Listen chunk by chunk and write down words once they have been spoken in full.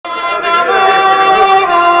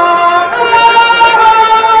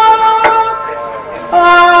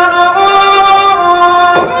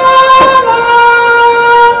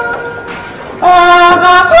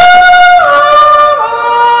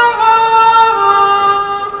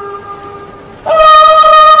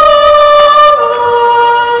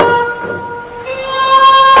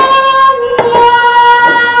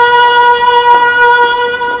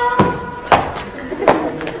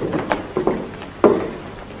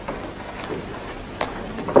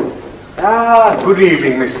Ah, good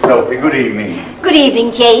evening, Miss Sophie, good evening. Good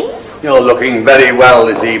evening, James. You're looking very well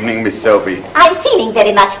this evening, Miss Sophie. I'm feeling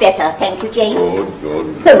very much better, thank you, James.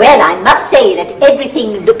 Good. Well, I must say that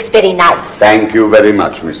everything looks very nice. Thank you very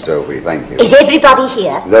much, Miss Sophie, thank you. Is everybody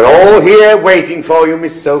here? They're all here waiting for you,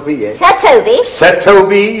 Miss Sophie, yes. Sir Toby? Sir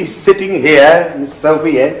Toby is sitting here, Miss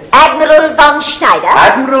Sophie, yes. Admiral von Schneider?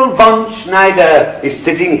 Admiral von Schneider is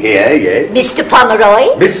sitting here, yes. Mr.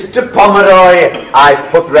 Pomeroy? Mr. Pomeroy, I've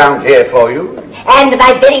put round here for you. And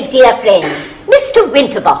my very dear friend, Mr.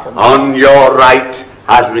 Winterbottom. On your right,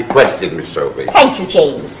 as requested, Miss Sophie. Thank you,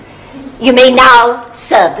 James. You may now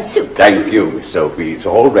serve the soup. Thank you, Miss Sophie. It's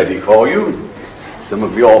all ready for you. Some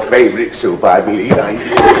of your favourite soup, I believe.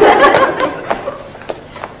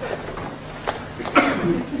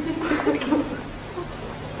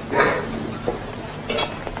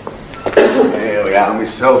 There we are,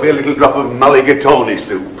 Miss Sophie. A little drop of mulligatawny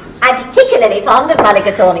soup. I'm particularly fond of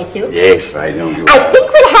mulligatawny soup. Yes, I know you I are.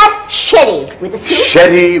 think we'll have sherry with the soup.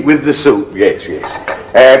 Sherry with the soup, yes.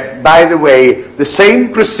 By the way, the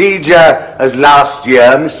same procedure as last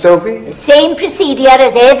year, Miss Sophie? The same procedure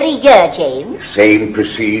as every year, James. Same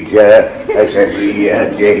procedure as every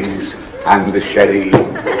year, James, and the sherry.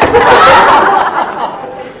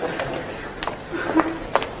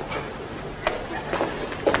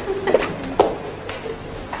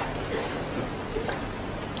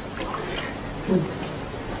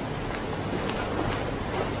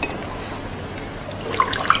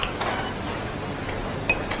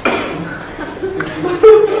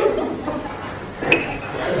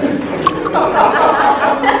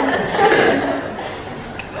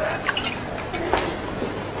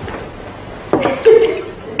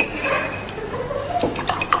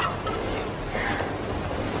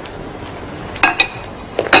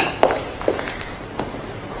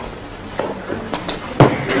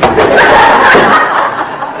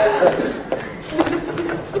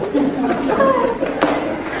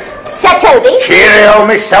 Cheerio,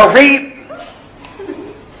 Miss Sophie.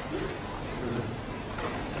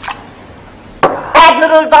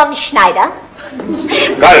 Admiral von Schneider.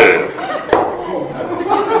 Skull.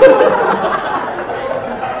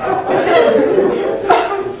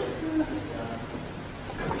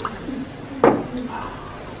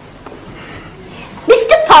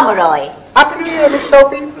 Mr. Pomeroy. Happy New Year, Miss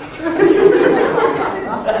Sophie.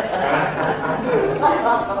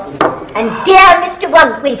 And dear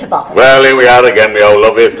Mr. Winterbottom. Well, here we are again, my old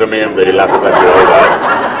love is to me and the last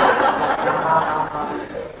pleasure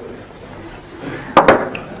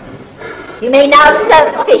You may now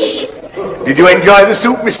serve the fish. Did you enjoy the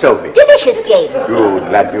soup, Miss Sophie? Delicious, James. Good,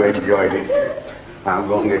 glad you enjoyed it. I'll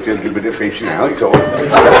go and get you a little bit of fish now, it's all.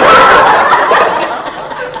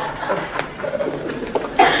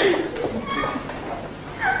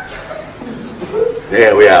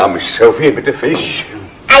 There we are, Miss Sophie, a bit of fish.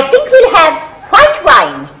 I think we'll have white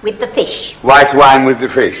wine with the fish. White wine with the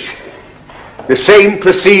fish. The same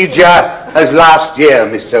procedure as last year,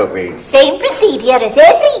 Miss Sophie. Same procedure as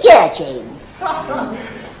every year, James.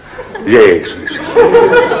 Yes, Miss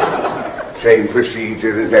Sophie. Same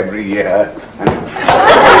procedure as every year. And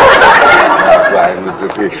white wine with the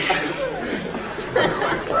fish.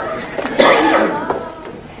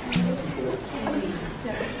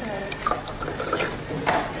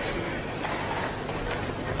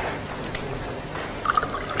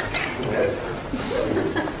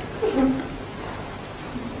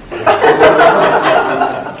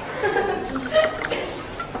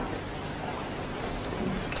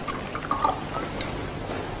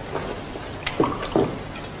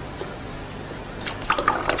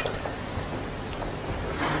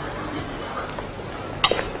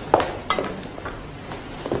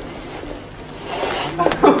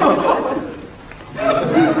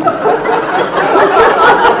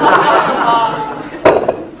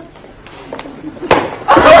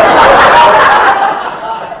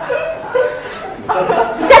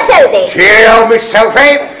 Cheerio, Miss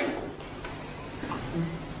Sophie.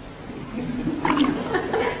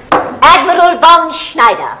 Admiral von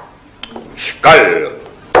Schneider. Skull.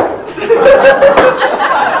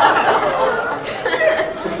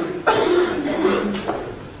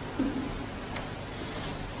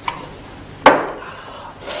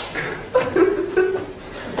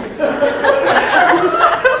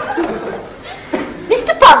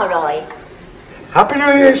 Mr. Pomeroy. Happy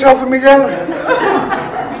New Year, Sophie Miguel.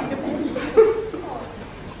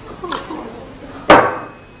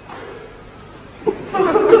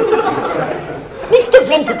 Mr.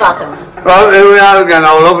 Winterbottom. Well, here we are again.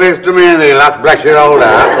 I'll love this to me and the last bless your old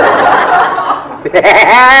heart.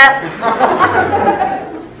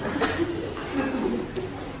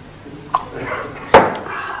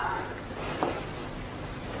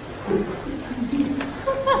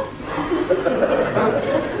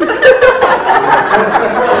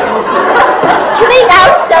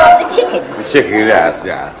 chicken, yes,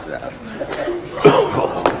 yes, yes.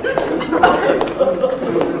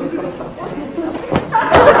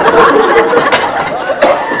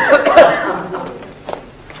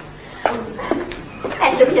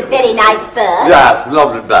 That looks a very nice bird. Yes,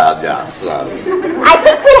 lovely bird, yes, yes. I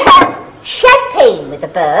think we'll have champagne with the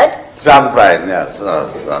bird. Champagne, yes,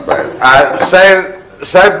 champagne.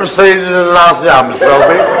 Same procedure as last year, Miss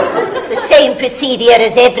Sophie. The same procedure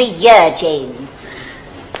as every year, James.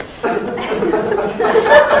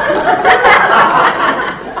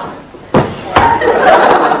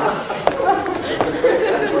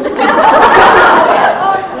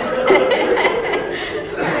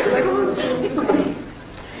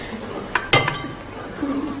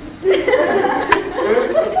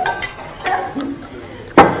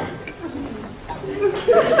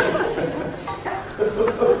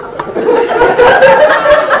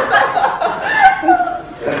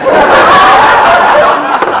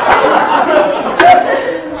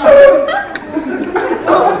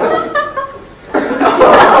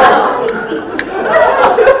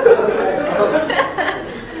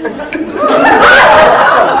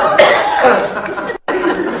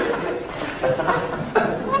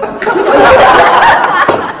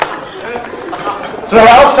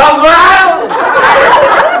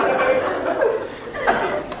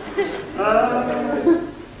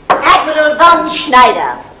 Admiral von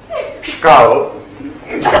Schneider. Skull.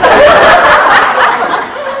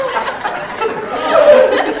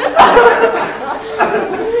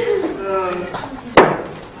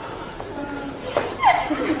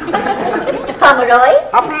 Mr. Pomeroy.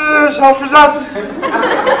 Happy yourself with us.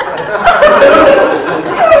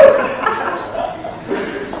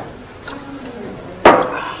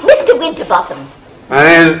 Mr. Winterbottom.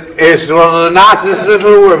 And it's one of the nicest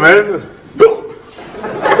little women.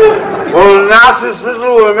 One of the nicest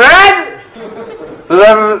little women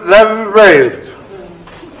that ever breathed.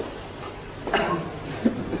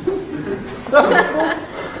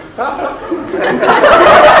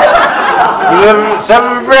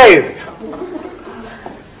 Ever breathed.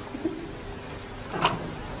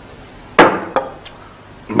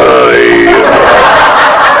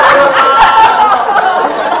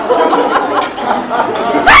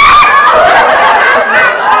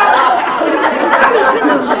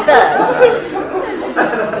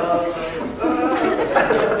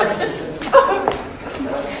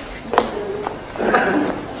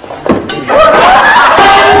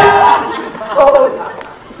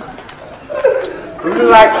 Would you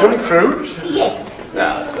like some fruits? Yes. No.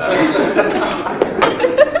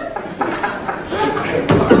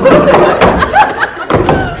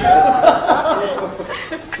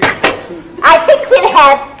 I think we'll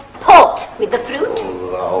have port with the fruit.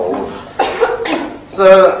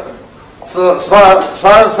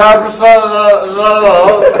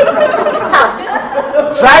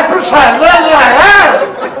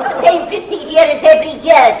 Same procedure as every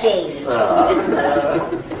year, James.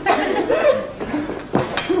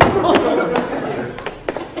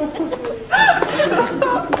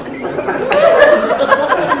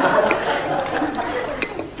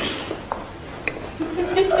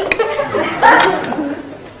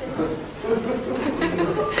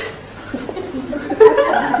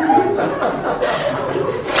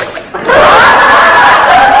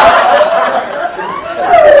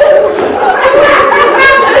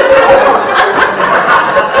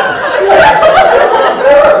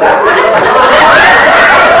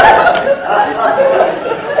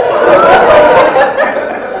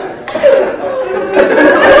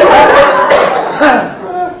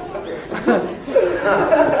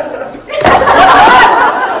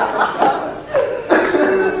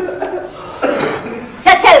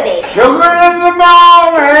 Sugar in the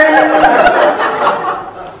morning.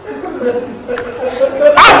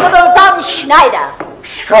 Admiral von Schneider.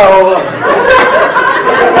 Skull.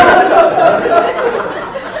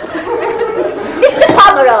 Mr.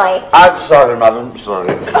 Pomeroy. I'm sorry, madam,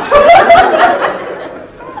 sorry.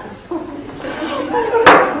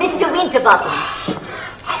 Mr. Winterbottom.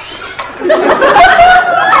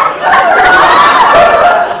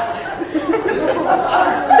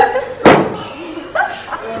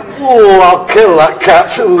 Oh, I'll kill that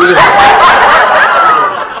cat.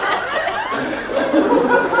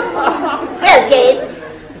 Well, James,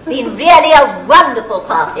 it's been really a wonderful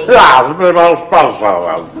party. Yeah, it's been about fun.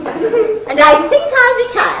 And I think I'll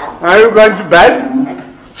retire. Are you going to bed?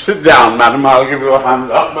 Yes. Sit down, madam. I'll give you a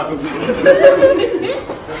hand up.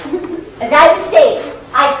 As I was saying,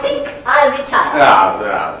 I think I'll retire.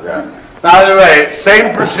 Yeah. By the way,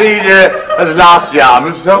 same procedure as last year,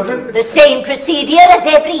 Miss Hilton? The same procedure as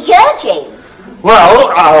every year, James.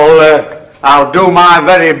 Well, I'll do my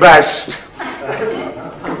very best.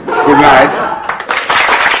 Good night.